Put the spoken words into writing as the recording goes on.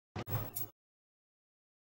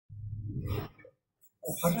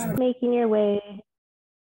Making your way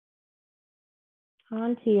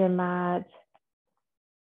onto your mat.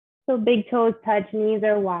 So big toes touch, knees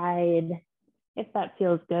are wide. If that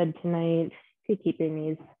feels good tonight, to keep your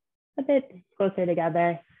knees a bit closer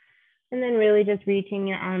together. And then really just reaching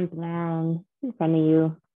your arms long in front of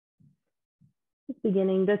you. Just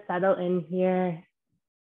beginning to settle in here.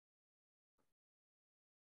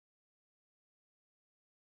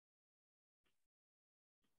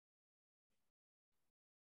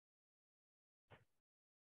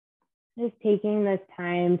 Just taking this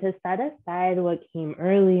time to set aside what came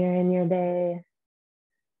earlier in your day.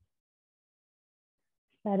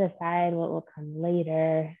 Set aside what will come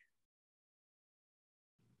later.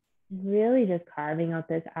 Really just carving out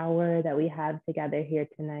this hour that we have together here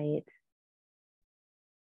tonight.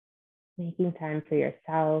 Making time for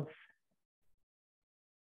yourself.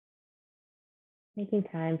 Making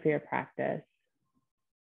time for your practice.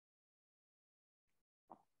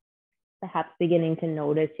 Perhaps beginning to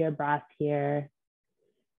notice your breath here.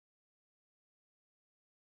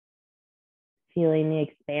 Feeling the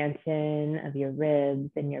expansion of your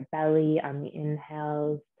ribs and your belly on the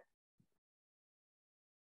inhales.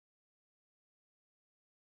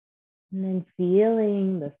 And then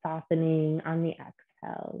feeling the softening on the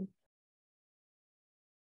exhales.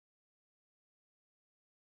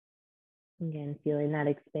 Again, feeling that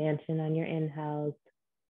expansion on your inhales.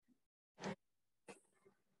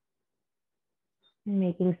 And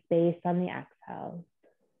making space on the exhales.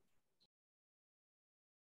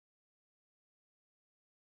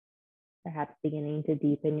 Perhaps beginning to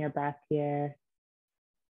deepen your breath here.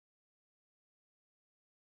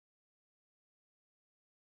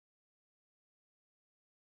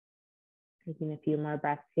 Taking a few more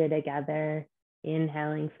breaths here together.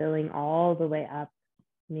 Inhaling, filling all the way up.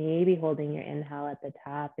 Maybe holding your inhale at the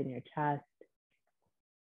top in your chest.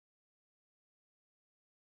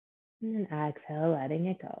 And then exhale, letting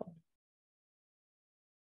it go.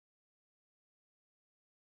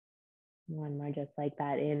 One more just like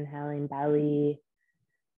that. Inhaling, belly,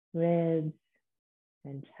 ribs,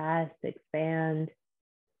 and chest expand.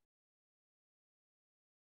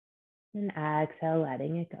 And exhale,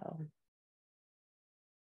 letting it go.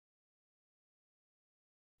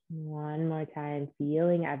 One more time,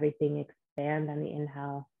 feeling everything expand on the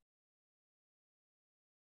inhale.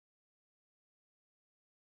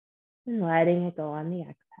 And letting it go on the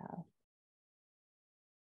exhale.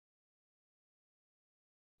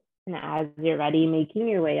 And as you're ready, making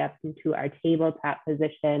your way up into our tabletop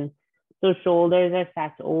position. So shoulders are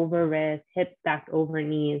stacked over wrists, hips stacked over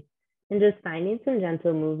knees, and just finding some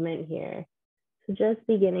gentle movement here. So just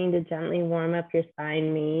beginning to gently warm up your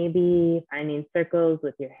spine, maybe finding circles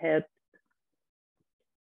with your hips,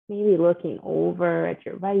 maybe looking over at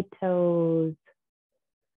your right toes,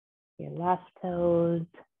 your left toes.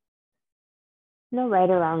 No right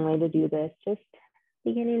or wrong way to do this, just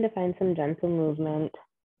beginning to find some gentle movement.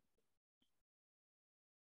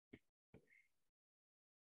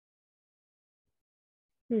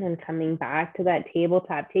 And then coming back to that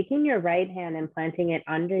tabletop, taking your right hand and planting it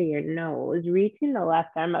under your nose, reaching the left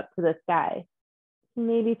arm up to the sky.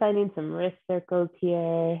 Maybe finding some wrist circles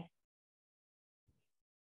here.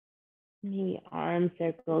 Maybe arm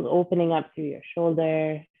circles opening up through your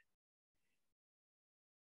shoulder.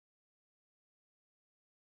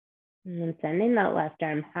 And then sending that left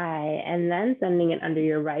arm high and then sending it under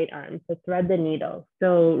your right arm. So thread the needle.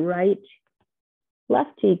 So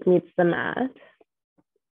left cheek meets the mat.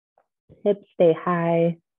 Hips stay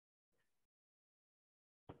high.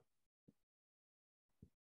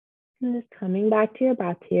 And just coming back to your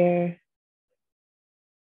breath here.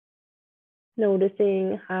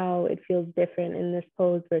 Noticing how it feels different in this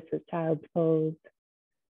pose versus child's pose.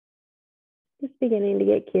 Just beginning to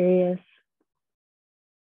get curious.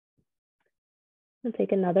 I'll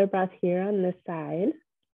take another breath here on this side.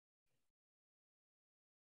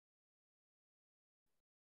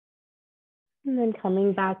 And then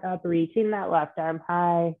coming back up, reaching that left arm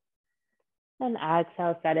high. And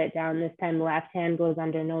exhale, set it down. This time, left hand goes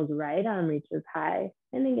under nose, right arm reaches high.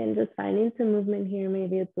 And again, just finding some movement here.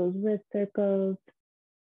 Maybe it's those wrist circles,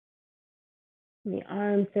 the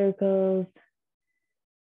arm circles.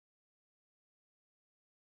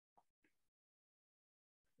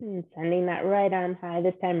 And sending that right arm high.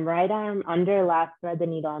 This time, right arm under left, thread the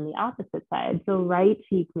needle on the opposite side. So right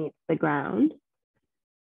cheek meets the ground.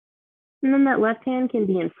 And then that left hand can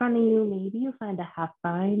be in front of you. Maybe you find a half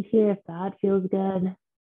bind here if that feels good.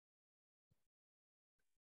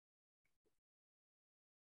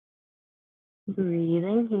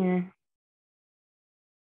 Breathing here.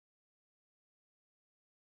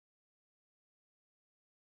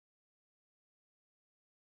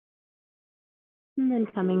 And then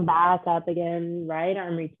coming back up again, right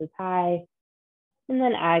arm reaches high. And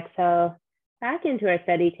then exhale, back into our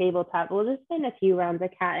steady tabletop. We'll just spin a few rounds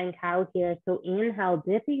of cat and cow here. So inhale,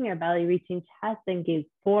 dipping your belly, reaching chest and gaze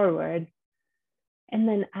forward. And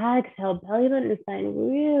then exhale, belly button to spine,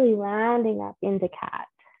 really rounding up into cat.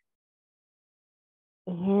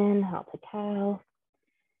 Inhale to cow.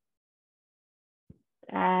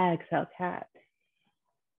 Exhale, cat.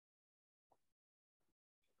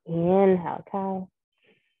 Inhale, cow.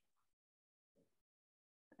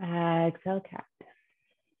 Exhale, cat.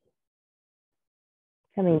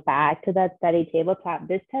 Coming back to that steady tabletop,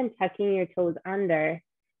 this time tucking your toes under,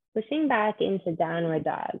 pushing back into downward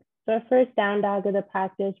dog. So our first down dog of the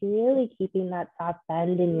practice, really keeping that soft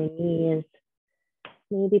bend in your knees.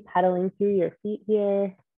 Maybe pedaling through your feet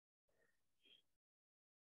here.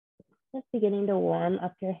 Just beginning to warm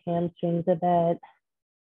up your hamstrings a bit.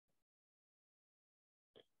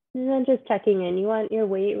 And then just checking in. You want your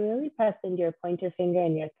weight really pressed into your pointer finger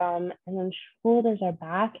and your thumb, and then shoulders are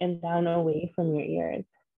back and down away from your ears.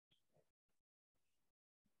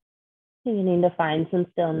 Beginning to find some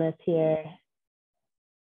stillness here.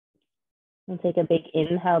 We'll take a big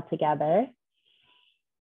inhale together.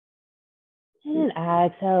 And then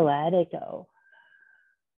exhale, let it go.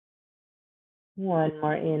 One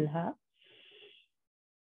more inhale.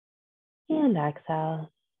 And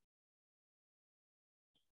exhale.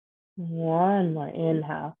 One more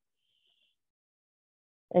inhale.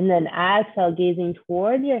 And then exhale, gazing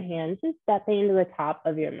toward your hands, just stepping into the top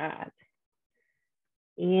of your mat.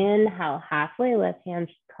 Inhale, halfway lift, hands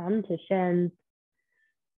come to shins.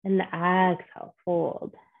 And exhale,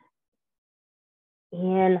 fold.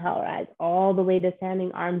 Inhale, rise all the way to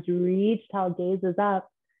standing, arms reach tall, gazes up.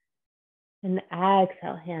 And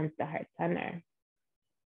exhale, hands to heart center.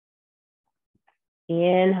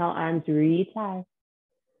 Inhale, arms reach high.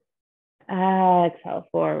 Exhale,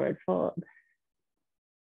 forward fold.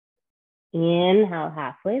 Inhale,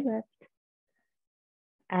 halfway lift.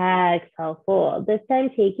 Exhale, fold. This time,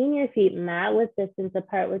 taking your feet mat width distance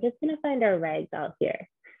apart, we're just gonna find our ragdoll here.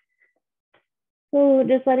 So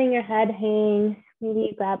just letting your head hang, maybe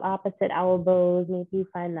you grab opposite elbows, maybe you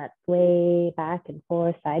find that sway back and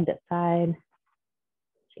forth, side to side.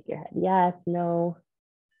 Shake your head, yes, no.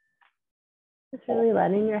 Just really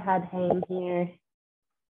letting your head hang here.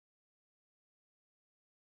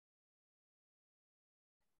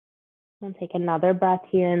 And take another breath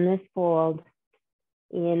here in this fold.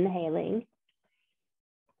 Inhaling.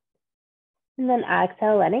 And then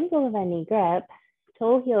exhale, letting go of any grip.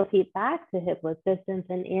 Toe, heel, feet back to hip width distance,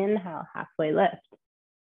 and inhale, halfway lift.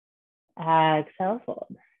 Exhale,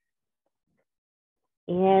 fold.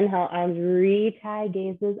 Inhale, arms reach high,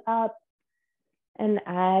 gazes up. And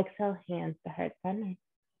exhale, hands to heart center.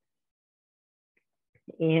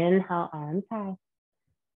 Inhale, arms high.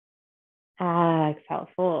 Exhale,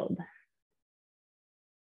 fold.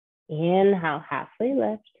 Inhale, halfway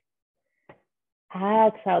lift.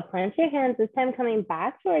 Exhale, plant your hands, this time coming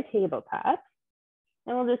back to our tabletop.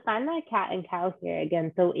 And we'll just find that cat and cow here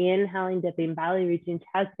again. So inhaling, dipping belly, reaching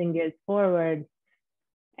chest and gears forward.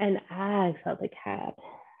 And exhale the cat.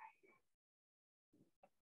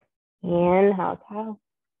 Inhale, cow.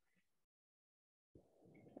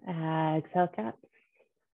 Exhale, cat.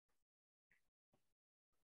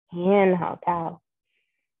 Inhale, cow.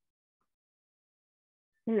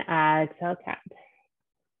 And exhale, cat.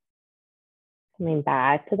 Coming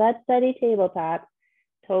back to that steady tabletop.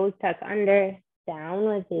 Toes tuck under,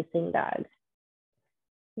 downward facing dog.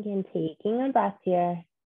 Again, taking a breath here.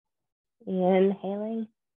 Inhaling.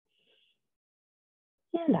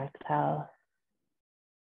 And exhale.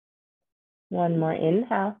 One more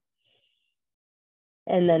inhale.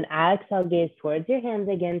 And then exhale, gaze towards your hands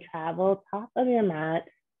again. Travel top of your mat.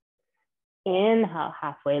 Inhale,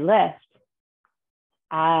 halfway lift.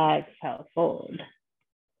 Exhale, fold.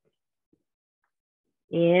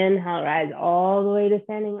 Inhale, rise all the way to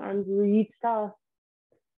standing, arms reach tall.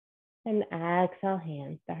 And exhale,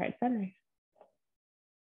 hands to heart center.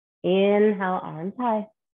 Inhale, arms high.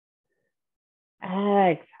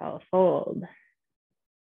 Exhale, fold.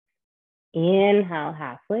 Inhale,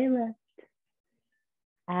 halfway lift.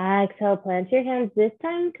 Exhale, plant your hands, this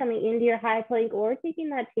time coming into your high plank or taking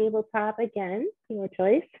that tabletop again, your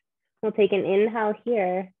choice. We'll take an inhale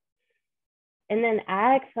here. And then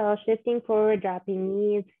exhale, shifting forward, dropping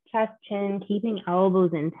knees, chest, chin, keeping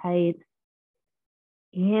elbows in tight.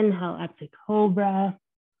 Inhale up to cobra.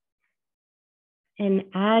 And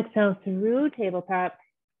exhale through tabletop,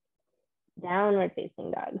 downward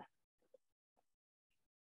facing dog.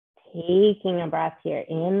 Taking a breath here,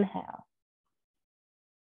 inhale.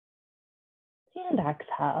 And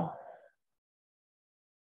exhale.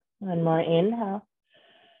 One more inhale.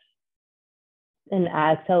 And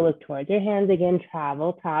exhale, look towards your hands again,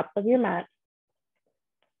 travel top of your mat.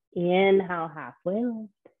 Inhale, halfway lift.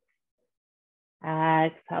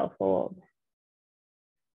 Exhale, fold.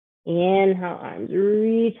 Inhale, arms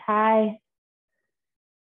reach high.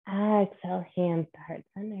 Exhale, hands to heart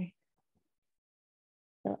center.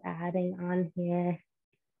 So adding on here.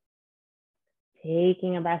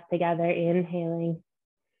 Taking a breath together, inhaling.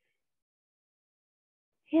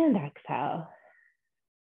 And exhale.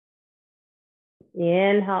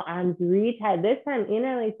 Inhale, arms reach high. This time,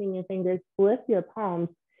 interlacing your fingers, flip your palms,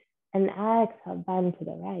 and exhale, bend to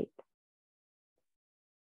the right.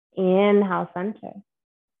 Inhale, center.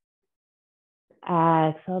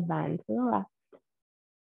 Exhale, bend to the left.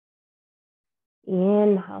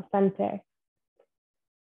 Inhale, center.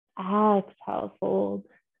 Exhale, fold.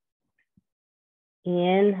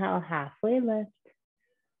 Inhale, halfway lift.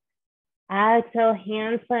 Exhale,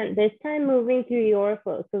 hands plant, this time moving through your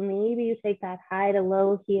flow. So maybe you take that high to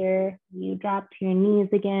low here. You drop to your knees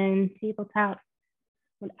again, tabletop,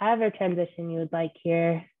 whatever transition you would like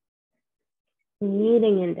here.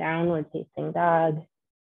 Meeting in downward facing dog.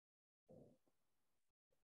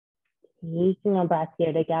 Taking a breath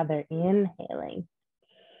here together, inhaling.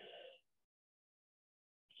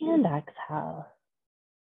 And exhale.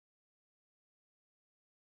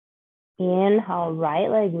 Inhale,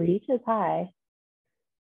 right leg reaches high.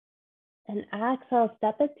 And exhale,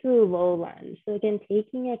 step it through low lunge. So again,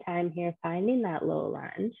 taking your time here, finding that low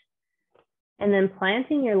lunge. And then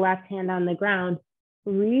planting your left hand on the ground,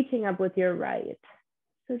 reaching up with your right.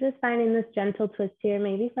 So just finding this gentle twist here,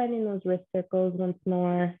 maybe finding those wrist circles once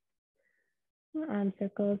more, or arm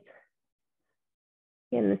circles.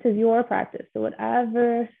 Again, this is your practice, so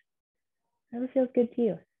whatever feels good to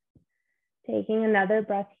you. Taking another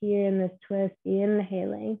breath here in this twist,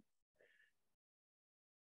 inhaling.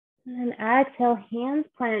 And then exhale, hands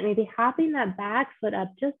plant, maybe hopping that back foot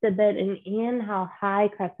up just a bit, and inhale, high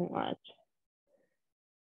crescent lunge.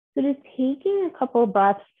 So just taking a couple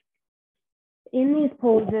breaths in these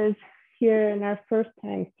poses here in our first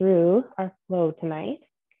time through our flow tonight.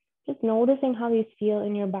 Just noticing how these feel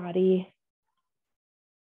in your body.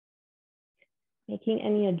 Making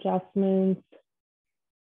any adjustments.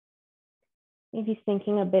 Maybe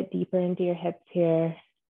sinking a bit deeper into your hips here.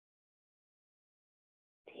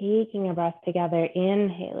 Taking a breath together,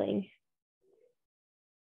 inhaling.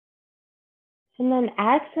 And then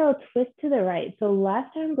exhale, twist to the right. So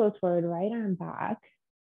left arm goes forward, right arm back.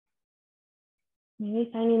 Maybe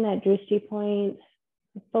finding that drishti point,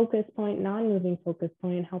 focus point, non-moving focus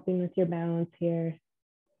point, helping with your balance here.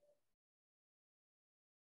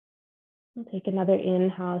 We'll take another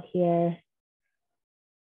inhale here.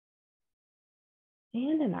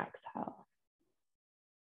 And an exhale.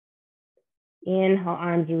 Inhale,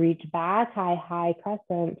 arms reach back, high, high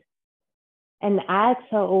crescent. And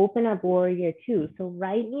exhale, open up warrior two. So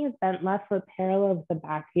right knee is bent, left foot parallel with the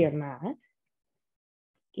back of your mat.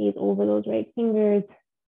 Gaze over those right fingers.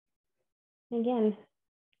 Again,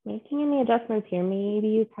 making any adjustments here. Maybe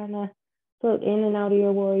you kind of float in and out of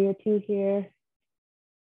your warrior two here.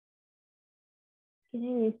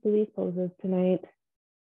 Getting used to these poses tonight.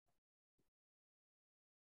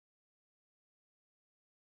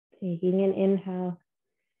 Taking an inhale.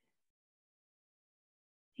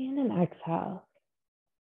 And an exhale.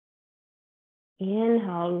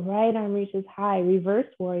 Inhale, right arm reaches high, reverse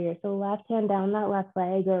warrior. So left hand down that left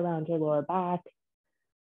leg or around your lower back.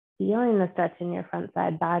 Feeling the stretch in your front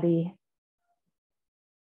side body.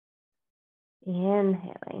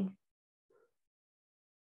 Inhaling.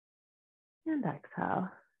 And exhale.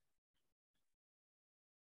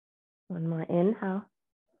 One more inhale.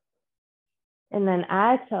 And then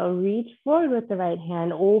exhale, reach forward with the right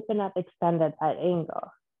hand, open up, extend at that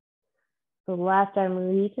angle. So left arm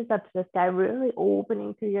reaches up to the sky, really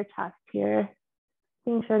opening through your chest here.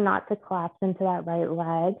 Being sure not to collapse into that right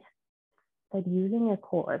leg, but using your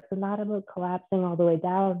core. So not about collapsing all the way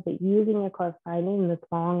down, but using your core, finding this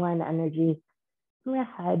long line of energy from your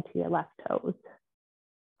head to your left toes.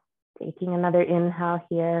 Taking another inhale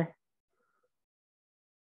here.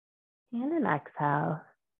 And an exhale.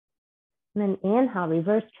 And then inhale,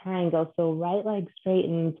 reverse triangle. So right leg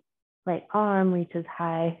straightens, right arm reaches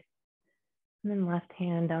high. And then left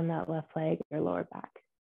hand down that left leg or lower back.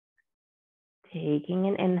 Taking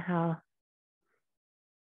an inhale.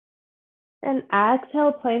 And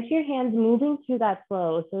exhale, plant your hands moving through that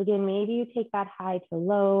flow. So again, maybe you take that high to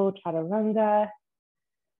low, chaturanga.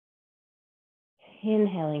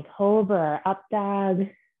 Inhaling, cobra, up dog.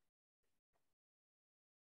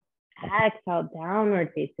 Exhale,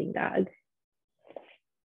 downward facing dog.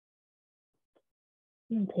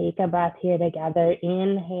 And take a breath here together,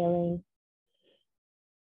 inhaling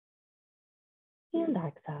and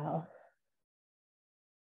exhale.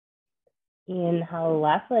 Inhale,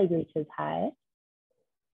 left leg reaches high.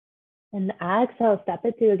 And exhale, step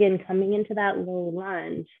it through again, coming into that low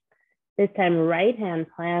lunge. This time, right hand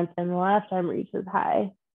plants and left arm reaches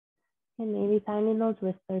high. And maybe finding those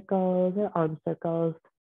wrist circles or arm circles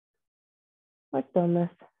or stillness.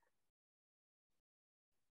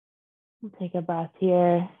 We'll take a breath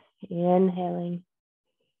here, inhaling.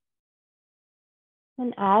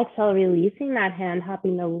 And exhale, releasing that hand,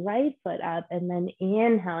 hopping the right foot up, and then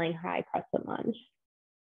inhaling, high crescent lunge.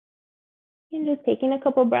 And just taking a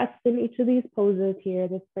couple breaths in each of these poses here,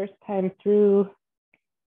 this first time through.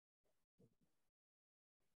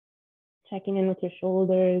 Checking in with your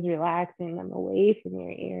shoulders, relaxing them away from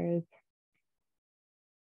your ears.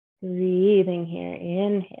 Breathing here,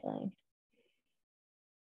 inhaling.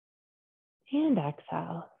 And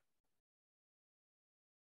exhale.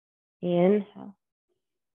 Inhale.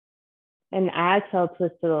 And exhale,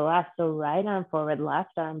 twist to the left. So right arm forward,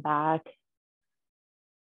 left arm back.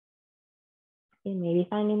 And maybe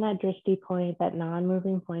finding that drishti point, that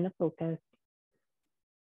non-moving point of focus.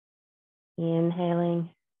 Inhaling.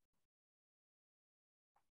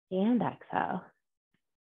 And exhale.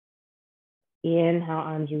 Inhale,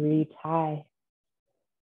 arms reach high.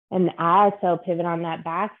 And exhale, pivot on that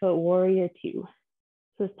back foot, warrior two.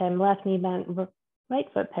 So this time, left knee bent, right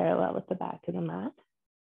foot parallel with the back of the mat.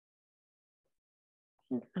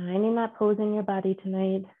 And finding that pose in your body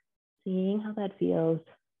tonight, seeing how that feels.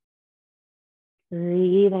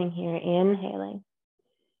 Breathing here, inhaling.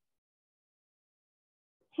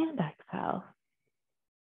 And exhale.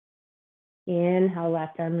 Inhale,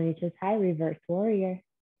 left arm reaches high, reverse warrior.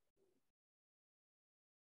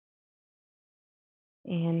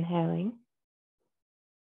 Inhaling.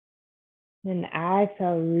 Then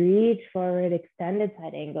exhale, reach forward, extended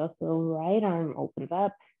side angle. So right arm opens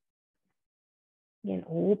up. Again,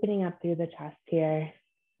 opening up through the chest here.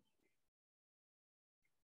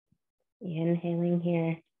 Inhaling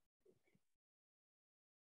here.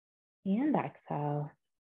 And exhale.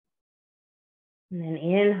 And then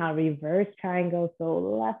inhale, reverse triangle. So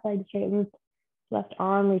left leg straightens, left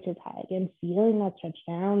arm reaches high. Again, feeling that stretch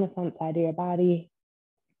down the front side of your body.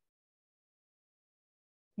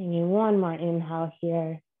 Taking one more inhale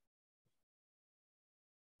here.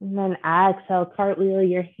 And then exhale, cartwheel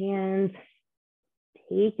your hands,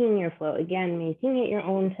 taking your flow. Again, making it your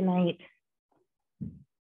own tonight.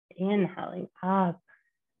 Inhaling up.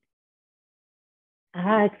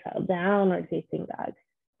 Exhale, downward facing dog.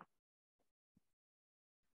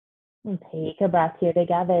 And take a breath here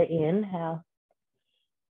together. Inhale.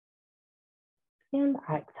 And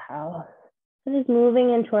exhale. So just moving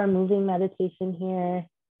into our moving meditation here.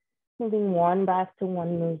 Moving one breath to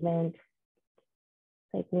one movement.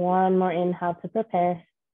 Take one more inhale to prepare.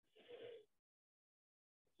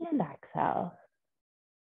 And exhale.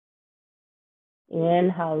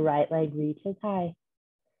 Inhale, right leg reaches high.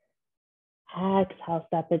 Exhale,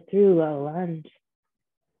 step it through a lunge.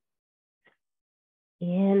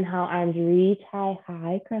 Inhale, arms reach high,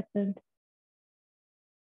 high crescent.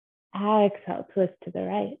 Exhale, twist to the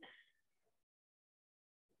right.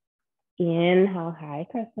 Inhale, high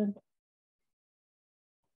crescent.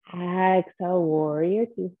 Exhale, warrior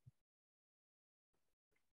two.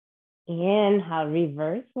 Inhale,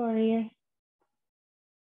 reverse warrior.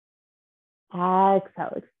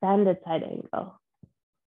 Exhale, extended side angle.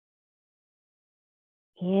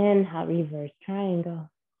 Inhale, reverse triangle.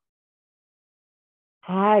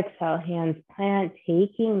 Exhale, hands plant,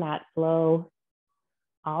 taking that flow.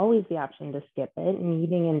 Always the option to skip it,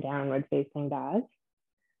 kneading in downward facing dog.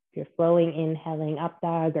 If you're flowing, inhaling up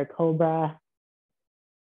dog or cobra.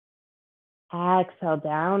 Exhale,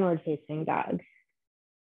 downward facing dog.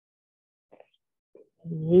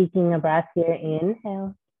 Taking a breath here,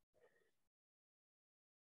 inhale.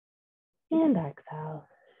 And exhale.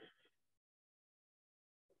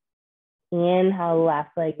 Inhale,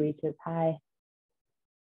 left leg reaches high.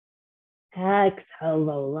 Exhale,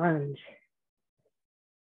 low lunge.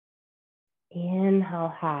 Inhale,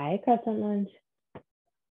 high crescent lunge.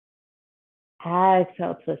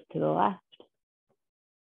 Exhale, twist to the left.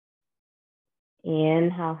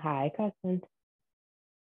 Inhale, high crescent.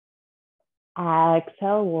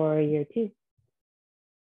 Exhale, warrior two.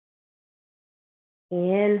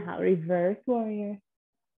 Inhale, reverse warrior.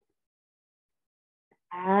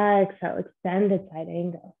 Exhale, extended side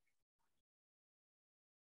angle.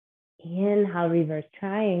 Inhale, reverse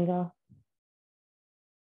triangle.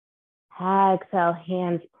 Exhale,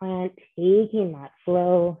 hands plant, taking that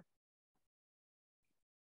flow.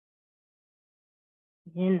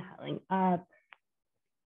 Inhaling up.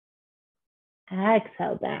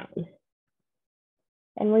 Exhale down.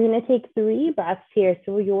 And we're going to take 3 breaths here.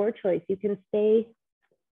 So your choice. You can stay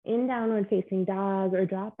in downward facing dog or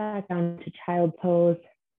drop back down to child pose.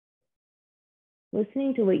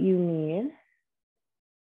 Listening to what you need.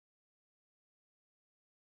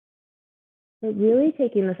 But really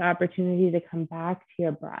taking this opportunity to come back to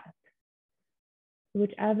your breath.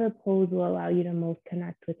 Whichever pose will allow you to most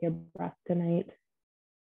connect with your breath tonight.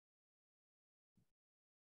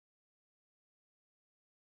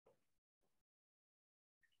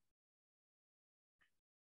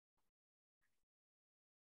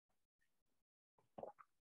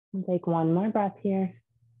 And take one more breath here.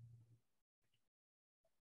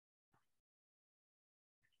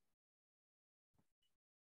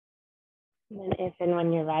 And if and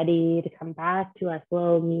when you're ready to come back to our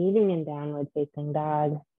slow meeting in downward facing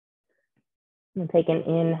dog, we'll take an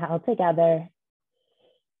inhale together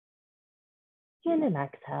and an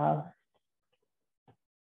exhale.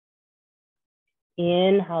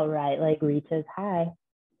 Inhale, right leg reaches high.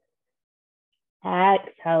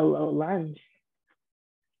 Exhale, low lunge.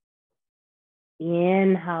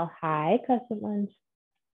 Inhale, high crescent lunge.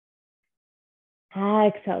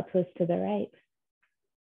 Exhale, twist to the right.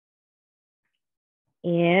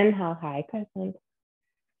 Inhale, high crescent.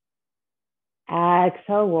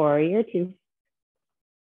 Exhale, warrior 2.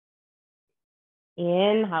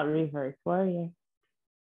 Inhale, reverse warrior.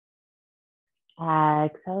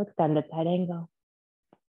 Exhale, extended side angle.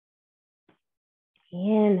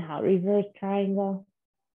 Inhale, reverse triangle.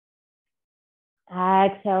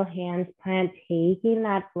 Exhale, hands plant, taking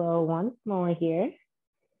that flow once more here.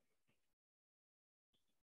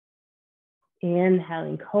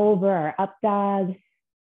 Inhaling cobra or up dog.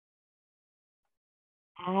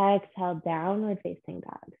 Exhale, downward facing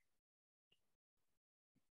dog.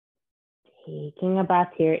 Taking a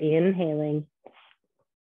breath here, inhaling.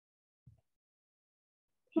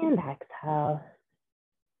 And exhale.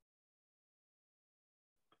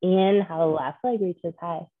 Inhale, left leg reaches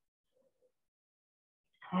high.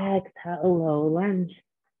 Exhale, low lunge.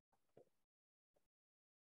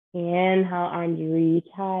 Inhale, arms reach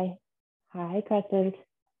high. High crescent.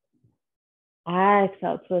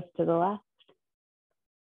 Exhale, twist to the left.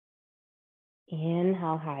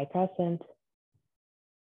 Inhale, high crescent.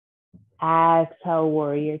 Exhale,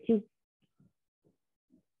 warrior 2.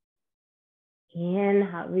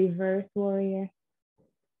 Inhale, reverse warrior.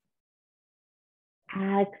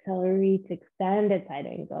 Exhale, reach, extended side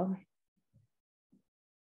angle.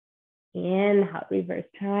 Inhale, reverse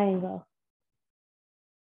triangle.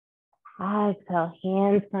 Exhale,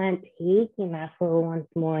 hands plant, taking that flow once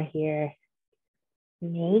more here.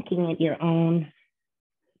 Making it your own.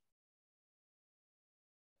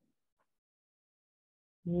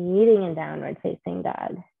 Meeting in downward facing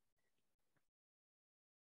dog.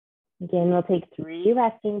 Again, we'll take 3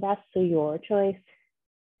 resting breaths, so your choice.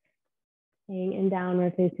 Staying in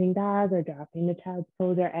downward facing dog or dropping to child's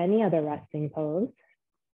pose or any other resting pose.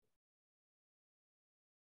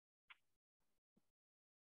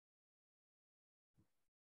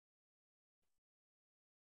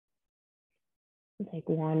 We'll take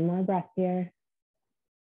one more breath here.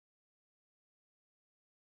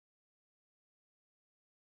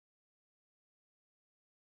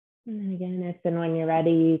 And then again, if and when you're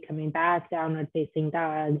ready, coming back, downward facing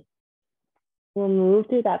dog. We'll move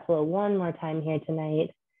through that flow one more time here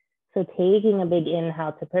tonight. So taking a big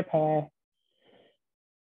inhale to prepare.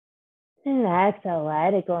 And exhale,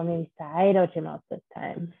 let it go. Maybe side out your mouth this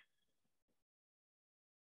time.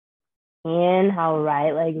 Inhale,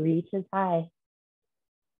 right leg reaches high.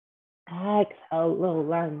 Exhale, low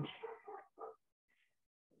lunge.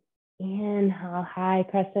 Inhale, high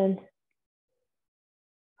crescent.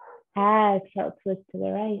 Exhale, twist to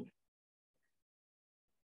the right.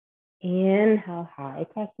 Inhale, high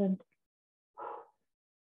crescent.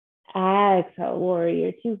 Exhale,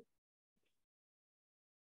 warrior 2.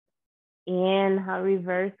 Inhale,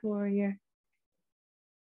 reverse warrior.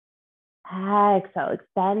 Exhale,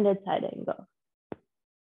 extended side angle.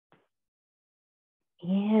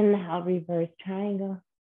 Inhale, reverse triangle.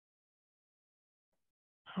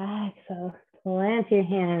 Exhale, plant your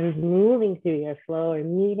hands, moving through your flow or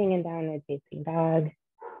meeting in downward facing dog.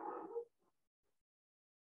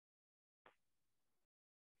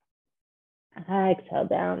 Exhale,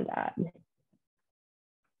 down dog.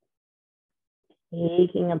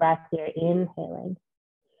 Taking a breath here, inhaling.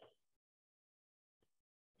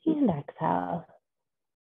 And exhale.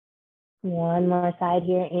 One more side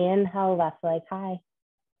here, inhale, left leg high.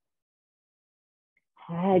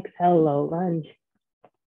 Exhale, low lunge.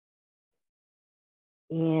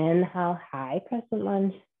 Inhale, high crescent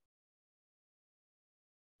lunge.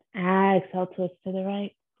 Exhale, twist to the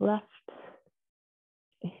right, left.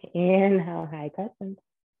 Inhale, high crescent.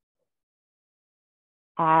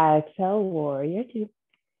 Exhale, warrior two.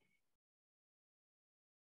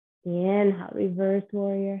 Inhale, reverse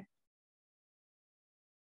warrior.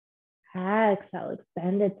 Exhale,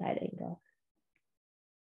 extended side angle.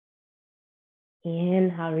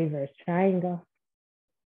 Inhale, reverse triangle.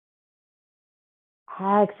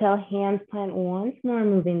 Exhale, hands plant once more,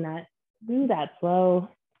 moving that through that flow.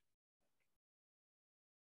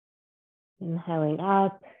 Inhaling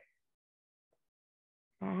up.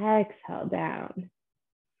 Exhale down.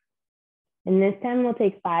 And this time we'll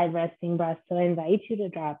take 5 resting breaths. So I invite you to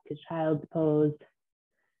drop to child's pose.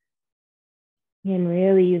 And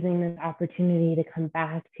really using this opportunity to come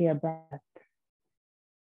back to your breath.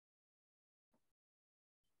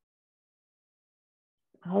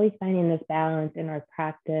 Always finding this balance in our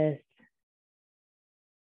practice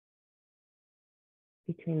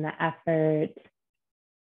between the effort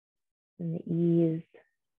and the ease,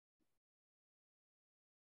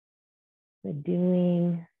 the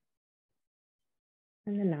doing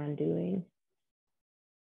and the non-doing.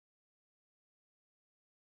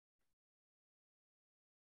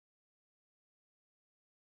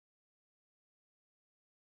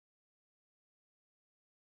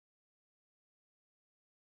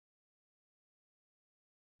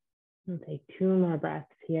 We'll take 2 more breaths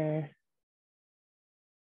here.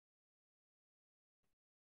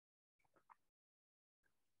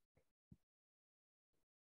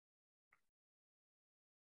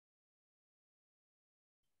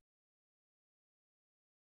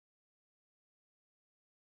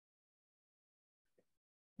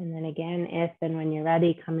 And then again, if and when you're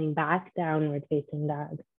ready, coming back downward facing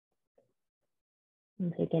dog.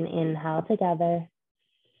 And take an inhale together.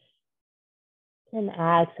 And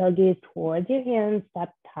exhale, gaze towards your hands,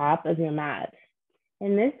 step top of your mat.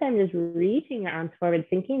 And this time, just reaching your arms forward,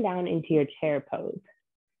 sinking down into your chair pose.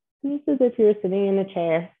 Just as if you're sitting in a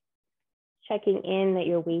chair, checking in that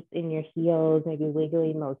your weight's in your heels, maybe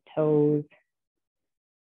wiggling those toes.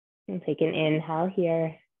 And take an inhale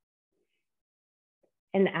here.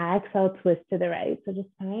 And exhale, twist to the right. So just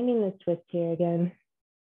finding this twist here again.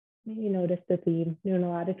 Maybe notice the theme, doing a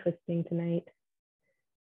lot of twisting tonight.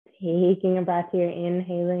 Taking a breath here,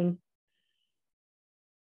 inhaling.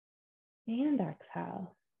 And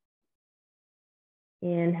exhale.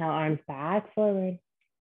 Inhale, arms back forward.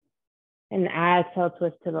 And exhale,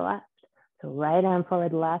 twist to the left. So right arm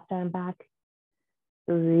forward, left arm back.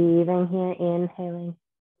 Breathing here, inhaling.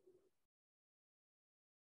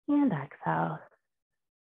 And exhale.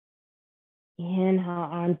 Inhale,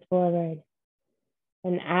 arms forward.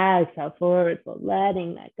 And exhale, forward, so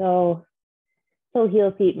letting that go. So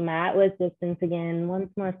heel, feet, mat with distance again. Once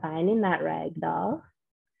more, finding that ragdoll.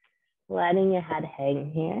 Letting your head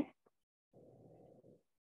hang here.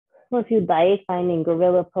 Well, if you'd like, finding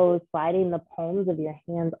gorilla pose, sliding the palms of your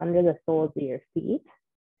hands under the soles of your feet.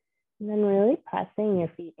 And then really pressing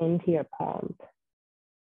your feet into your palms.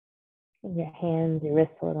 Give your hands, your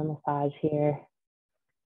wrists a little massage here.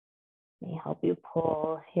 May help you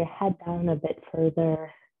pull your head down a bit further.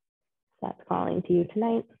 If that's calling to you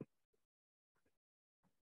tonight.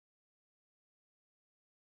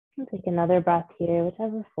 And take another breath here,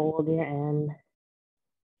 whichever fold you're in.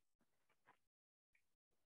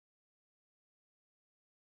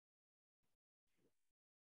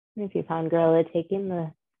 And if you found gorilla, taking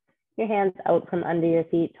your hands out from under your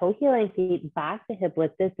feet, toe healing feet back to hip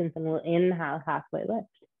width distance, and we'll inhale, halfway lift.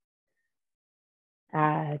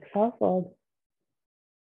 Exhale, fold.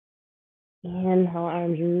 Inhale,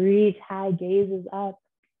 arms reach high, gazes up.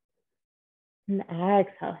 And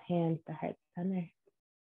exhale, hands to heart center.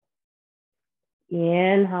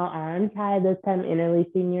 Inhale, arms high, this time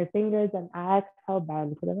interlacing your fingers, and exhale,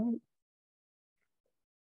 bend to the right.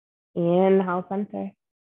 Inhale, center.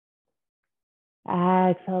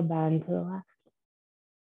 Exhale, bend to the left.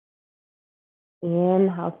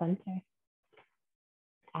 Inhale, center.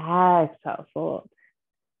 Exhale, fold.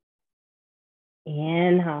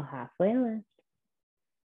 Inhale, halfway lift.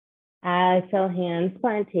 Exhale, hands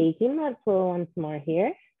plant, taking that flow once more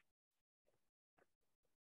here.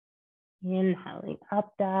 Inhaling,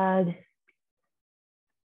 up dog.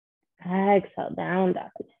 Exhale, down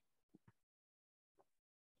dog.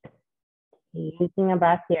 Using a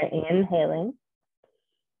breath here, inhaling.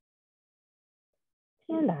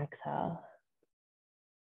 And exhale.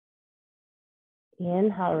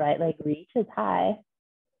 Inhale, right leg reaches high.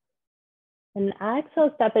 And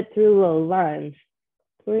exhale, step it through low lunge.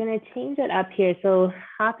 We're going to change it up here. So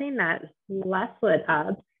hopping that left foot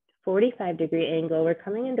up, 45-degree angle. We're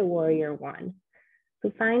coming into warrior one.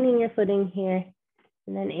 So finding your footing here,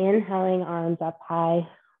 and then inhaling, arms up high,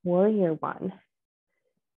 warrior one.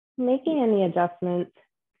 Making any adjustments,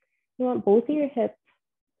 you want both of your hips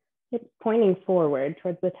pointing forward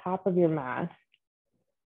towards the top of your mat.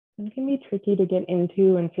 It can be tricky to get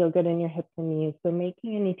into and feel good in your hips and knees, so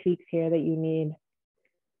making any tweaks here that you need.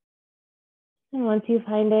 And once you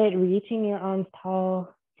find it, reaching your arms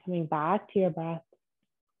tall, coming back to your breath.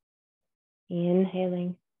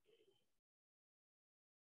 Inhaling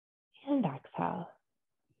and exhale.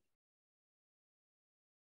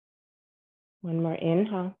 One more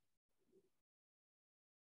inhale.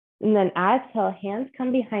 And then exhale, hands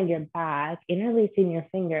come behind your back, interlacing your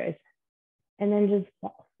fingers. And then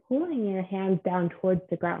just pulling your hands down towards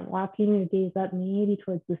the ground, walking your gaze up maybe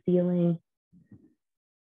towards the ceiling.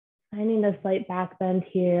 Finding a slight back bend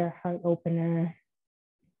here, heart opener.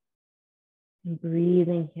 And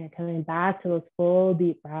breathing here, coming back to those full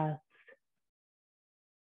deep breaths.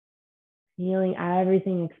 Feeling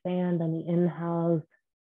everything expand on the inhales.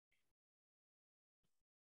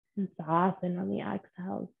 And soften on the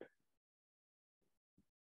exhales.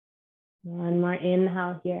 One more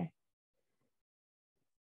inhale here.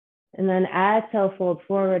 And then exhale, fold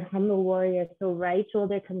forward, humble warrior. So right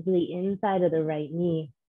shoulder comes to the inside of the right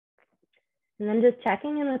knee. And then just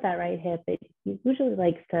checking in with that right hip. It usually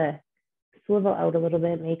likes to swivel out a little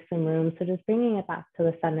bit, make some room. So just bringing it back to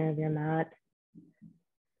the center of your mat.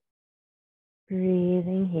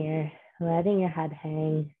 Breathing here, letting your head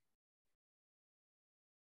hang.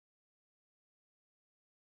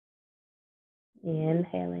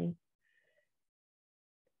 Inhaling.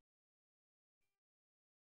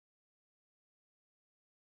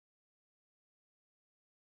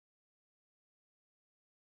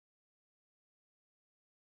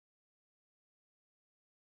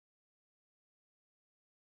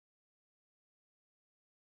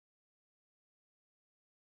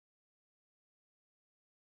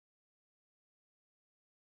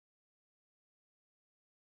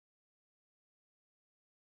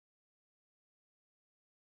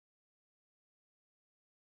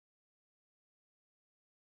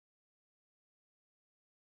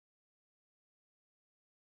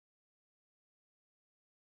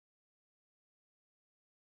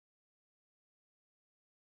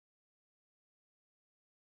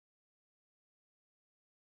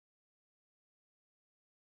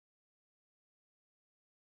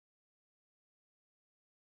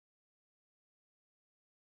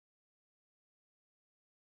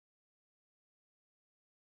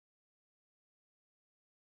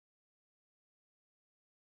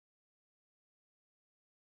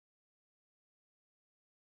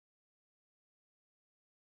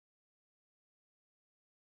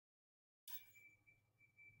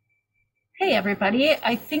 Hey everybody,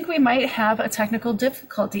 I think we might have a technical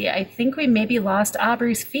difficulty. I think we maybe lost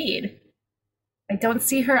Aubrey's feed. I don't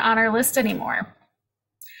see her on our list anymore.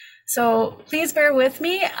 So please bear with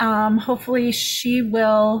me. Hopefully she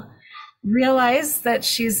will realize that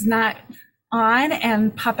she's not on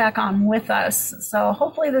and pop back on with us. So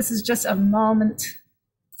hopefully this is just a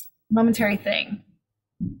momentary thing.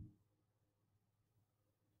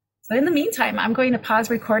 So in the meantime, I'm going to pause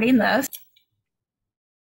recording this.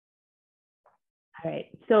 All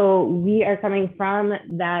right, so we are coming from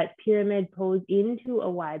that pyramid pose into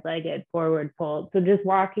a wide-legged forward fold. So just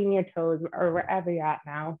walking your toes or wherever you're at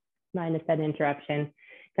now, minus that interruption,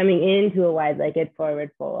 coming into a wide-legged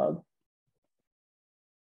forward fold.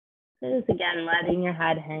 So just again, letting your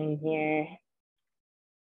head hang here.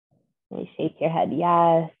 You shake your head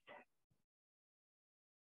yes.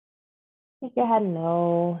 Shake your head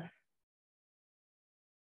no.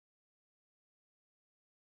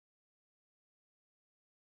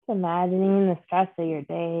 Imagining the stress of your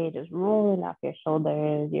day, just rolling off your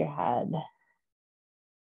shoulders, your head.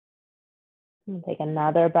 And take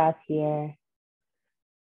another breath here.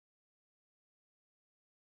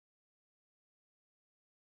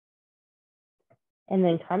 And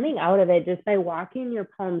then coming out of it just by walking your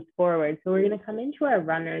palms forward. So we're going to come into our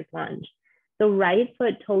runner's lunge. So right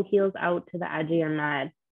foot toe heels out to the edge of your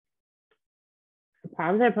mat. The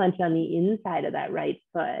palms are planted on the inside of that right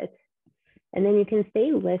foot. And then you can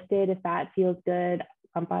stay lifted if that feels good,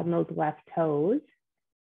 up on those left toes.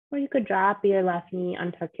 Or you could drop your left knee,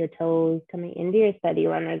 untuck your toes, coming into your steady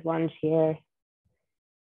runner's lunge here.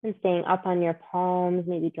 And staying up on your palms,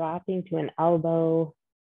 maybe dropping to an elbow.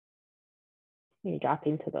 Maybe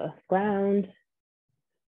dropping to the ground.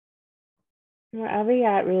 Wherever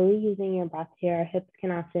you're at, really using your breath here. Our hips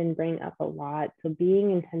can often bring up a lot. So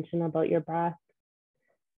being intentional about your breath.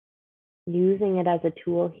 Using it as a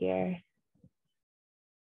tool here.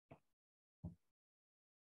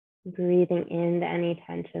 Breathing into any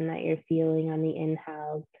tension that you're feeling on the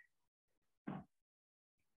inhales.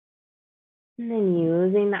 And then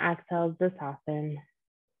using the exhales to soften.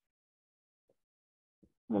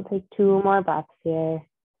 We'll take 2 more breaths here.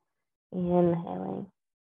 Inhaling.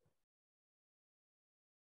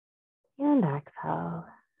 And exhale.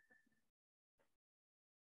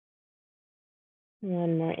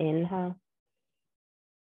 One more inhale.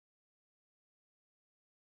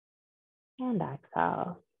 And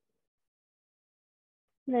exhale.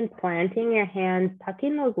 And then planting your hands,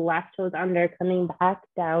 tucking those left toes under, coming back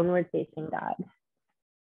downward facing dog.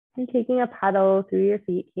 And taking a pedal through your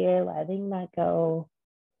feet here, letting that go.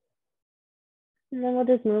 And then we'll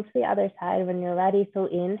just move to the other side when you're ready. So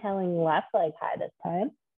inhaling left leg high this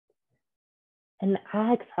time. And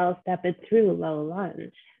exhale, step it through, low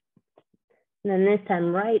lunge. And then this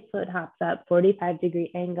time, right foot hops up,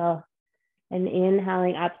 45-degree angle. And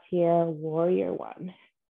inhaling up to your warrior one.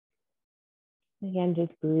 Again,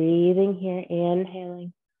 just breathing here,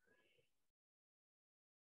 inhaling.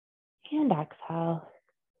 And exhale.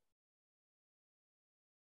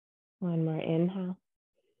 One more inhale.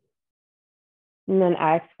 And then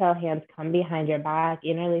exhale, hands come behind your back,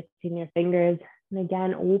 interlacing your fingers. And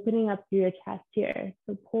again, opening up through your chest here.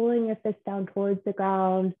 So pulling your fist down towards the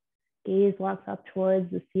ground. Gaze walks up towards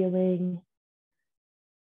the ceiling.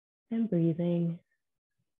 And breathing.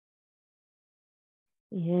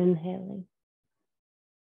 Inhaling.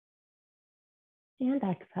 And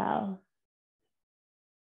exhale.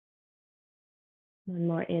 One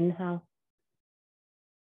more inhale.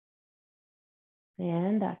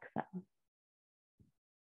 And exhale.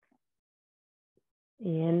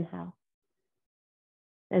 Inhale.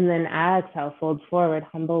 And then exhale, fold forward,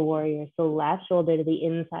 humble warrior. So left shoulder to the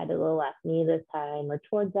inside of the left knee this time, or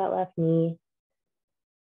towards that left knee.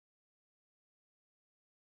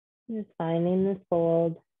 Just finding this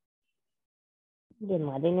fold. Again,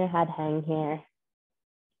 letting your head hang here.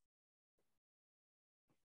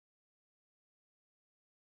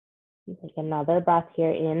 Take another breath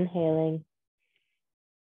here, inhaling.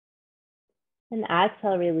 And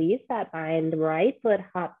exhale, release that bind. Right foot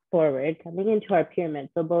hops forward, coming into our pyramid.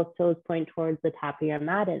 So both toes point towards the top of your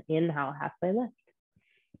mat and inhale, halfway lift.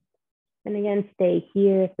 And again, stay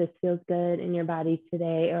here if this feels good in your body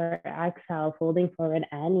today, or exhale, folding forward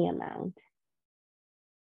any amount.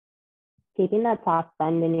 Keeping that soft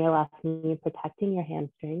bend in your left knee, protecting your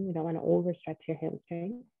hamstring. You don't want to overstretch your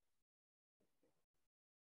hamstring.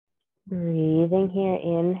 Breathing here,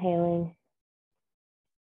 inhaling.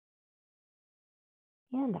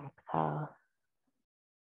 And exhale.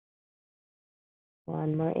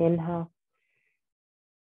 One more inhale.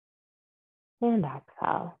 And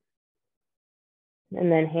exhale.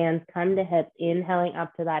 And then hands come to hips, inhaling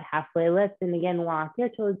up to that halfway lift. And again, walk your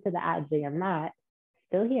toes to the edge of your mat.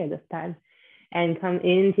 Still here this time. And come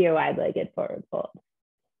into your wide-legged forward fold.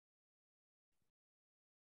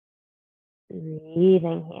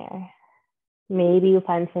 Breathing here. Maybe you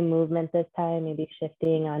find some movement this time, maybe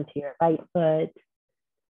shifting onto your right foot,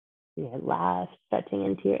 your left, stretching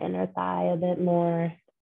into your inner thigh a bit more.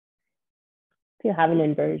 If you have an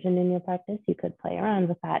inversion in your practice, you could play around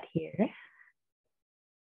with that here.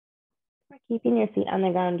 We're keeping your feet on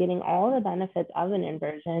the ground, getting all the benefits of an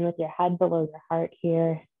inversion with your head below your heart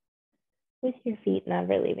here, with your feet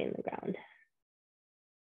never leaving the ground.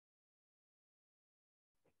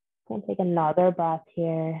 We'll take another breath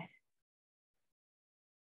here.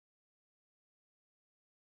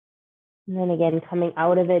 And then again, coming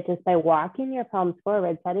out of it just by walking your palms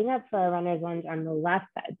forward, setting up for a runner's lunge on the left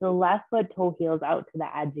side. So left foot toe heels out to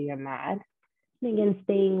the edge of your mat. And again,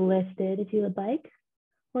 staying lifted if you would like.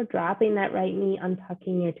 Or dropping that right knee,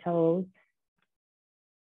 untucking your toes.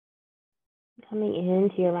 Coming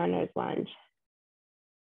into your runner's lunge.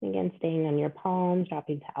 Again, staying on your palms,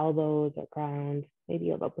 dropping to elbows or ground. Maybe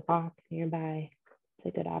you have a block nearby.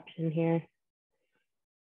 It's a good option here.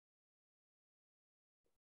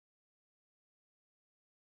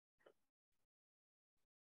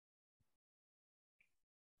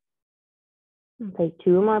 I'll take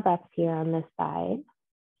 2 more breaths here on this side.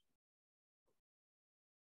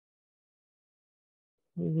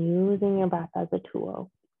 Using your breath as a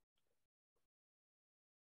tool.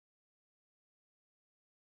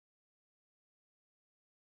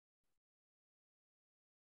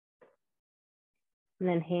 And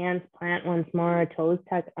then hands plant once more, toes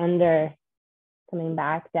tuck under, coming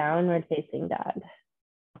back downward facing dog.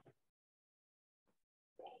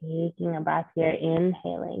 Taking a breath here,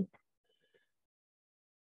 inhaling.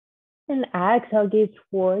 And exhale, gaze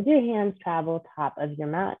towards your hands, travel top of your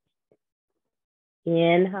mat.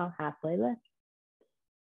 Inhale, halfway lift.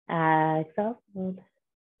 Exhale, fold.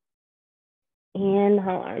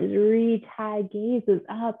 Inhale, arms reach high, gazes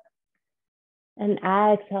up. And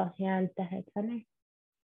exhale, hands to head center.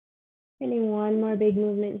 Getting one more big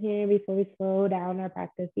movement here before we slow down our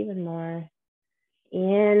practice even more.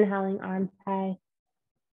 Inhaling, arms high.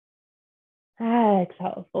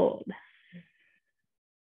 Exhale, fold.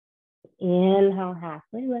 Inhale,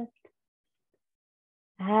 halfway lift.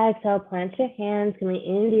 Exhale, plant your hands coming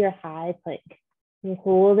into your high plank. You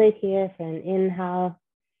hold it here for an inhale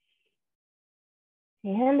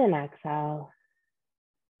and an exhale.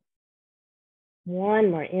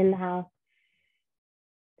 One more inhale.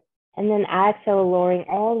 And then exhale, lowering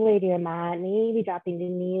all the way to your mat, maybe dropping to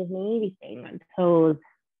knees, maybe staying on toes.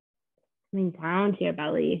 Coming down to your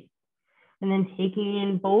belly. And then taking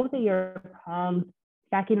in both of your palms,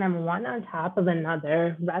 stacking them one on top of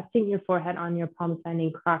another, resting your forehead on your palm,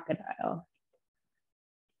 standing crocodile.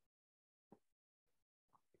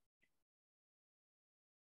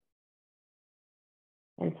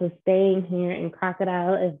 And so staying here in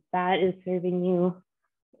crocodile, if that is serving you,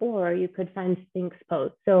 or you could find Sphinx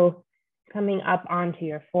pose. So coming up onto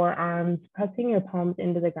your forearms, pressing your palms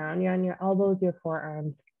into the ground. You're on your elbows, your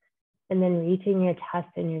forearms, and then reaching your chest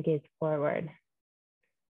and your gaze forward.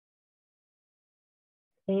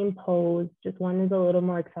 Same pose, just one is a little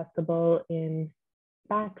more accessible in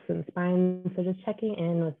backs and spines. So just checking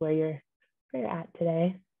in with where you're at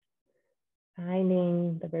today,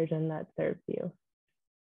 finding the version that serves you.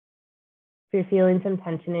 If you're feeling some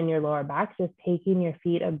tension in your lower back, just taking your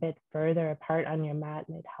feet a bit further apart on your mat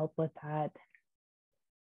might help with that.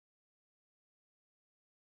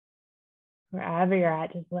 Wherever you're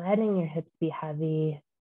at, just letting your hips be heavy.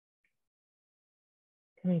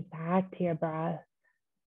 Coming back to your breath.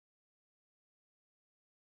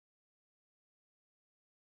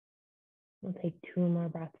 We'll take 2 more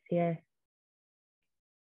breaths here.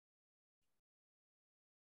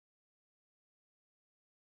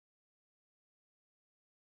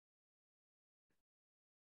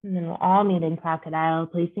 And then we'll all meet in crocodile,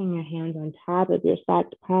 placing your hands on top of your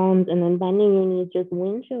stacked palms and then bending your knees, just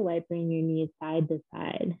windshield wipering your knees side to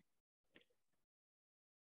side.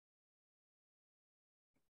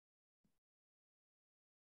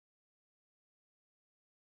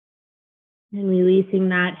 And releasing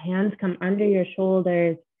that, hands come under your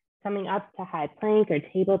shoulders, coming up to high plank or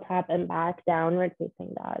tabletop and back, downward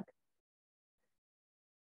facing dog.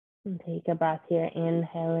 And take a breath here,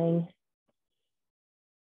 inhaling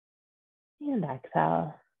and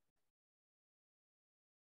exhale.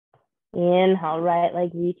 Inhale, right leg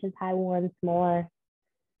reaches high once more.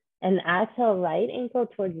 And exhale, right ankle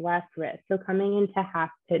towards left wrist. So coming into half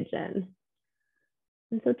pigeon.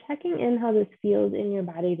 And so checking in how this feels in your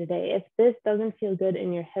body today. If this doesn't feel good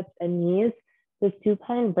in your hips and knees, the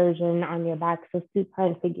supine version on your back, so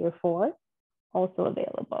supine figure 4, also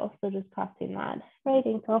available. So just crossing that right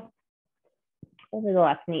ankle over the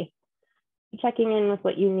left knee. Checking in with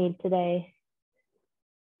what you need today.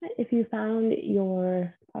 If you found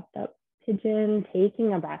your puffed up pigeon,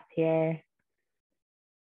 taking a breath here.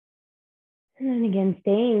 And then again,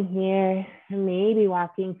 staying here, and maybe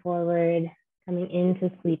walking forward, coming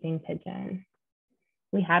into sleeping pigeon.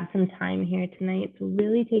 We have some time here tonight, so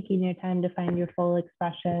really taking your time to find your full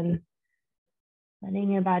expression,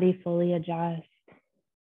 letting your body fully adjust,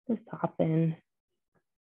 to soften.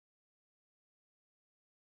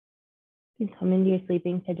 You come into your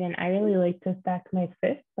sleeping pigeon. I really like to stack my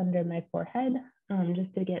fists under my forehead,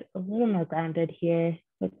 just to get a little more grounded here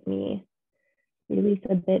with me. Release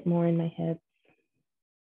a bit more in my hips.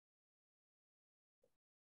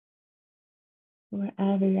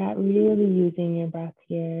 Wherever you're at, really using your breath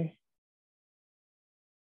here.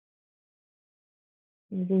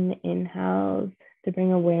 Using the inhales to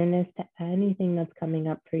bring awareness to anything that's coming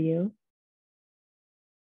up for you.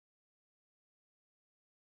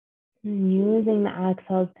 And using the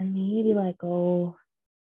exhales to maybe let go,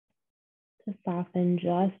 to soften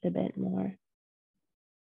just a bit more.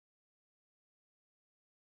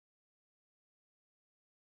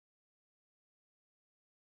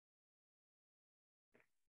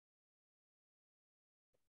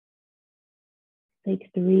 Take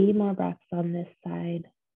 3 more breaths on this side.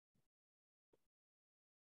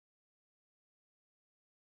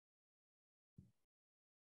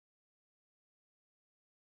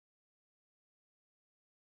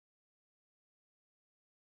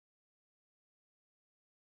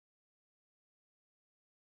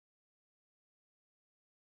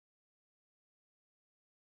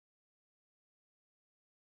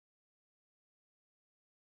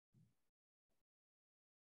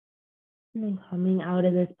 And then coming out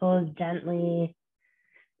of this pose gently,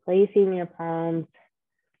 placing your palms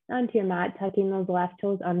Onto your mat, tucking those left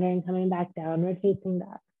toes under and coming back downward facing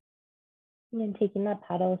dog. And then taking that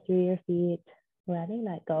pedal through your feet, letting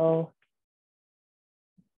that go.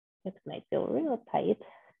 Hips might feel real tight.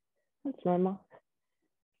 That's normal.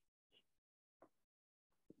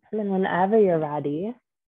 And then whenever you're ready,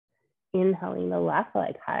 inhaling the left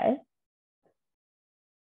leg high.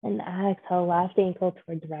 And exhale, left ankle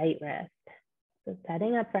towards right wrist. So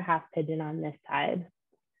setting up for half pigeon on this side.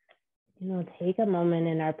 And we'll take a moment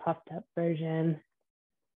in our puffed up version.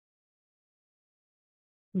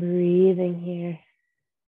 Breathing here.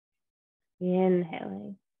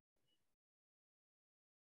 Inhaling.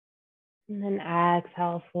 And then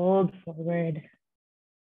exhale, fold forward.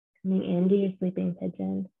 Coming into your sleeping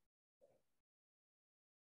pigeon.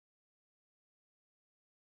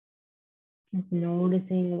 Just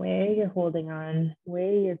noticing where you're holding on,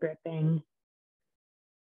 where you're gripping.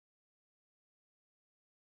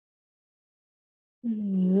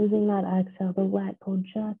 And using that exhale to let go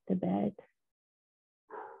just a bit.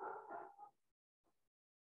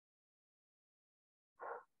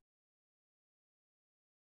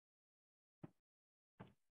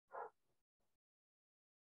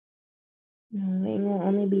 Knowing we'll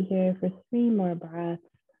only be here for 3 more breaths.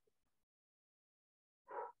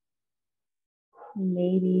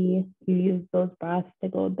 Maybe you use those breaths to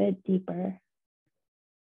go a bit deeper.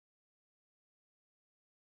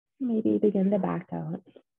 Maybe begin to back out.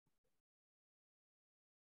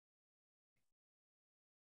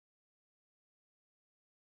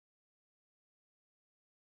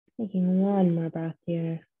 Taking 1 more breath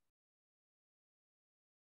here.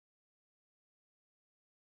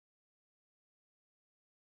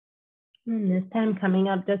 And this time coming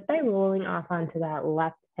up just by rolling off onto that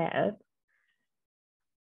left hip.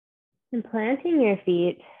 And planting your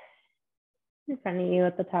feet in front of you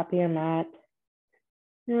at the top of your mat.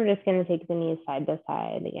 And we're just going to take the knees side to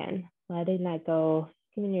side again, letting that go,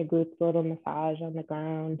 giving your glutes a little massage on the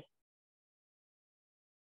ground.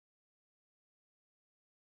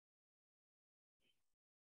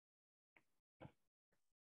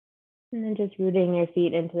 And then just rooting your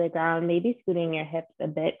feet into the ground, maybe scooting your hips a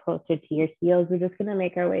bit closer to your heels. We're just going to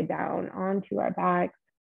make our way down onto our backs.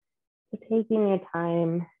 So taking your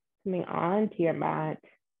time, coming onto your mat,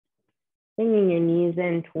 bringing your knees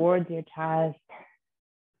in towards your chest,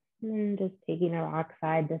 and then just taking a rock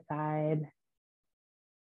side to side.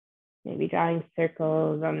 Maybe drawing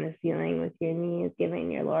circles on the ceiling with your knees,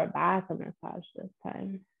 giving your lower back a massage this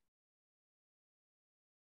time.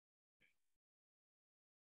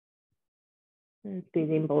 And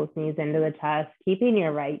squeezing both knees into the chest, keeping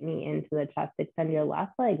your right knee into the chest, extend your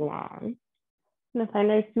left leg long. We're gonna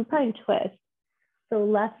find our supine twist. So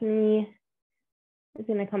left knee is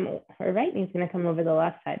gonna come, or right knee is gonna come over the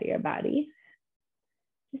left side of your body.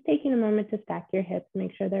 Just taking a moment to stack your hips,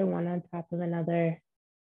 make sure they're one on top of another.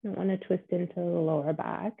 You don't wanna twist into the lower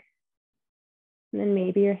back. And then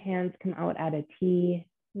maybe your hands come out at a T,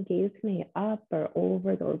 gaze coming up or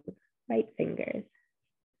over those right fingers.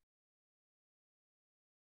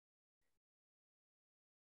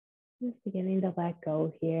 Just beginning to let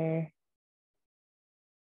go here.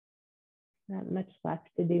 Not much left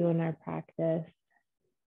to do in our practice.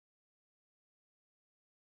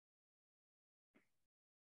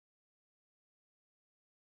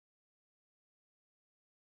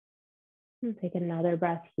 And take another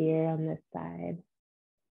breath here on this side.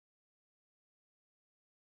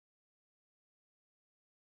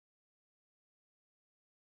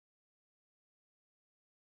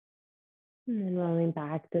 And then rolling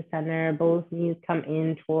back to center, both knees come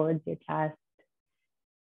in towards your chest.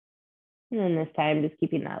 And then this time, just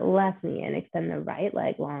keeping that left knee in, extend the right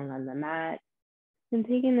leg long on the mat, and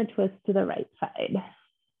taking the twist to the right side.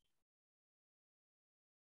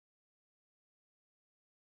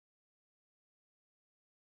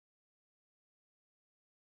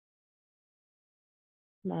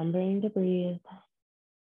 Remembering to breathe.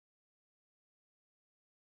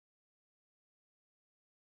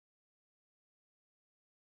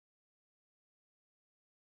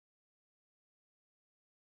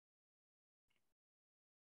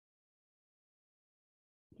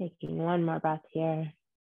 Taking 1 more breath here.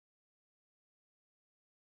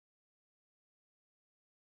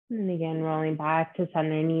 And again, rolling back to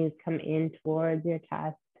center, knees come in towards your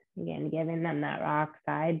chest. Again, giving them that rock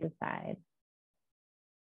side to side.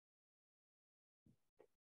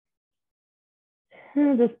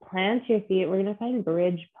 And just plant your feet. We're gonna find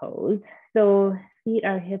bridge pose. So feet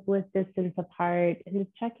are hip width distance apart, and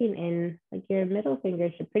just checking in, like your middle finger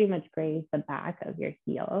should pretty much graze the back of your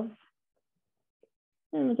heels.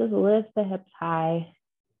 And we'll just lift the hips high.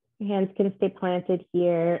 Your hands can stay planted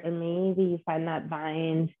here, or maybe you find that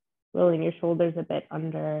bind rolling your shoulders a bit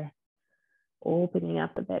under, opening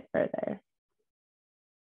up a bit further.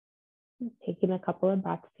 Taking a couple of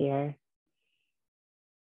breaths here.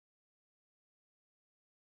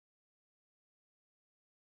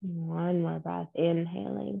 One more breath,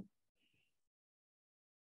 inhaling.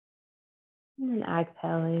 And then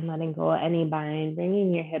exhaling, letting go of any bind,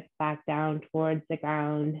 bringing your hips back down towards the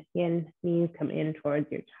ground. Again, knees come in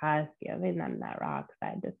towards your chest, giving them that rock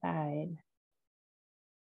side to side.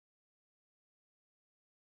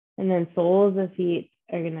 And then soles of feet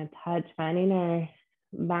are gonna touch, finding our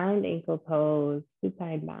bound ankle pose,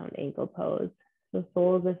 supine bound ankle pose. So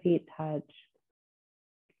soles of feet touch,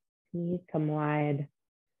 knees come wide.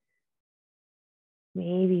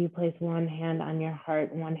 Maybe you place one hand on your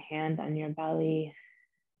heart, one hand on your belly.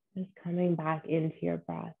 Just coming back into your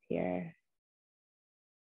breath here.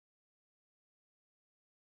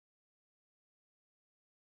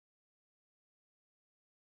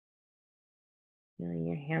 Feeling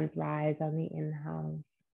your hands rise on the inhale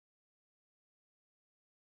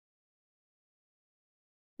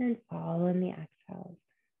and fall on the exhale.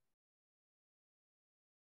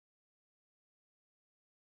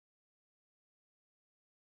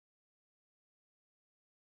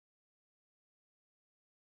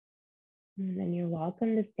 And then you're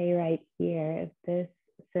welcome to stay right here if this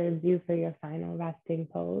serves you for your final resting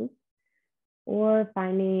pose, or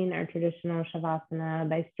finding our traditional Shavasana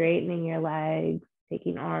by straightening your legs,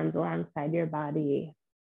 taking arms alongside your body.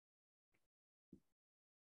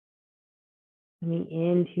 Coming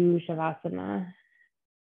into Shavasana.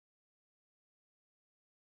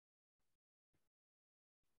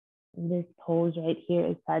 This pose right here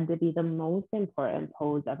is said to be the most important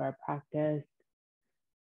pose of our practice.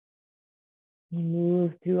 We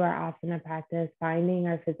move through our asana practice, finding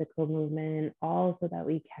our physical movement, all so that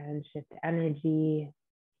we can shift energy,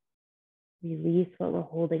 release what we're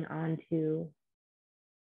holding on to,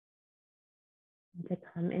 and to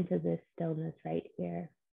come into this stillness right here.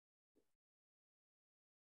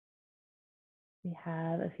 We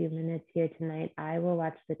have a few minutes here tonight. I will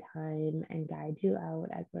watch the time and guide you out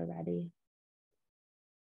as we're ready.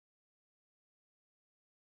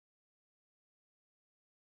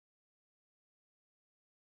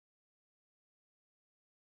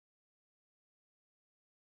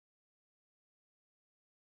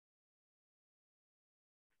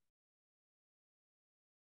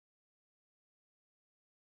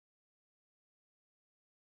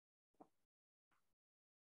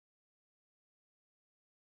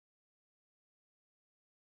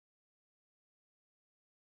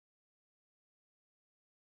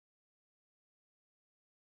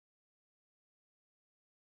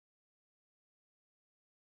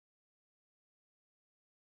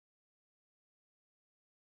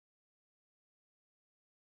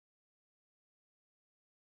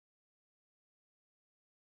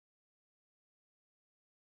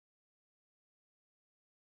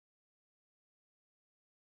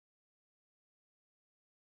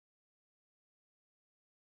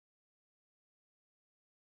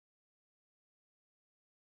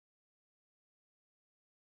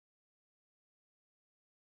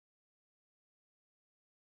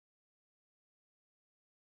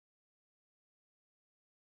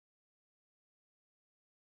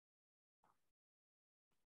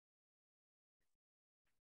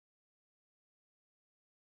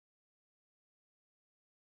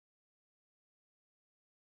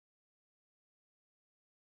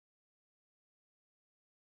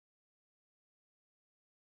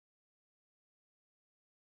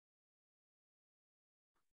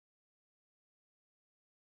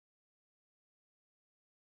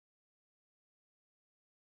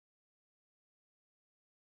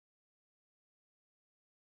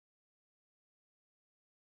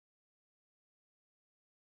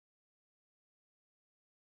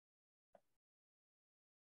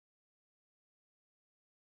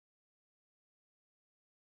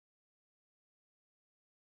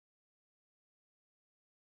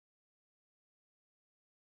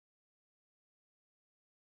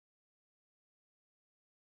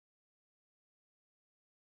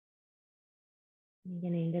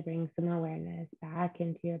 Beginning to bring some awareness back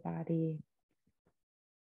into your body.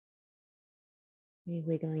 Maybe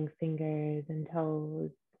wiggling fingers and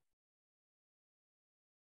toes,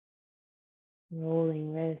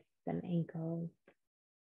 rolling wrists and ankles.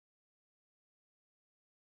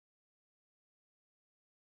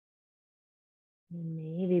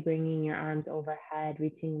 And maybe bringing your arms overhead,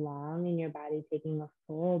 reaching long in your body, taking a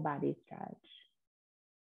full body stretch.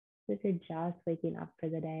 If you're just waking up for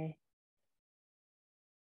the day.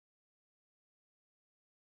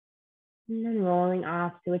 And then rolling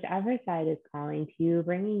off to whichever side is calling to you,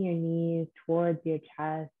 bringing your knees towards your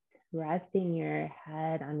chest, resting your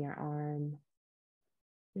head on your arm.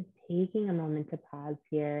 Just taking a moment to pause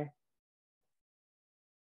here.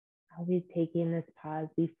 Always taking this pause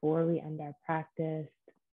before we end our practice,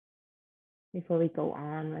 before we go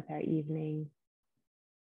on with our evening.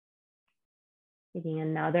 Taking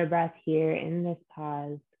another breath here in this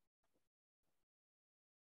pause.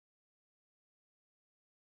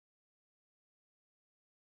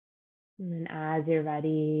 And then as you're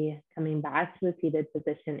ready, coming back to a seated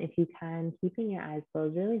position, if you can, keeping your eyes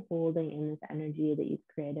closed, really holding in this energy that you've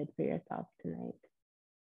created for yourself tonight.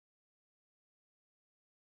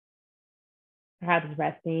 Perhaps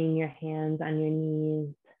resting your hands on your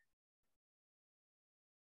knees.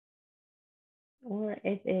 Or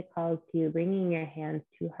if it calls to you, bringing your hands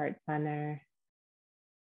to heart center,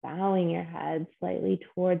 bowing your head slightly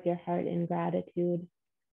towards your heart in gratitude.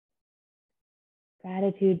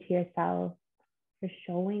 Gratitude to yourself for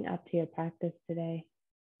showing up to your practice today.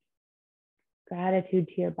 Gratitude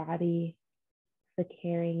to your body for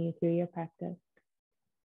carrying you through your practice.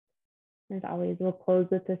 As always, we'll close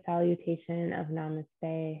with the salutation of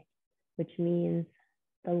Namaste, which means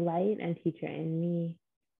the light and teacher in me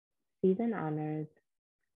sees and honors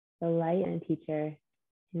the light and teacher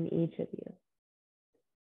in each of you.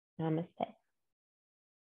 Namaste.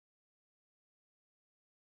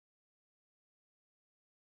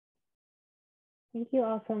 Thank you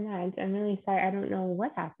all so much. I'm really sorry. I don't know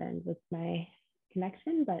what happened with my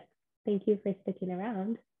connection, but thank you for sticking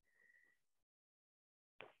around.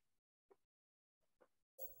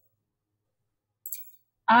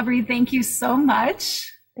 Aubrey, thank you so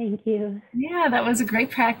much. Thank you. Yeah, that was a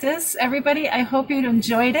great practice. Everybody, I hope you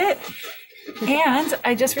enjoyed it. And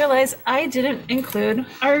I just realized I didn't include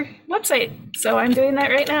our website, so I'm doing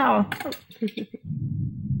that right now.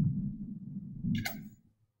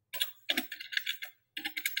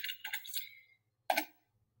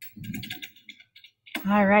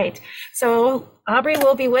 All right, so Aubrey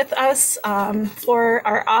will be with us for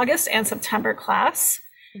our August and September class.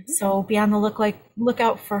 So be on the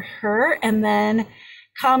lookout for her. And then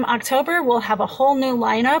come October, we'll have a whole new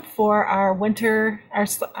lineup for our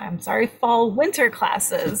fall winter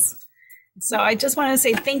classes. So I just want to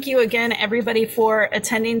say thank you again, everybody, for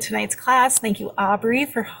attending tonight's class. Thank you, Aubrey,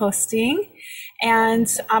 for hosting. And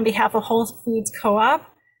on behalf of Whole Foods Co-op,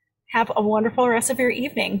 have a wonderful rest of your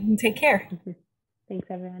evening and take care. Thanks,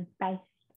 everyone. Bye.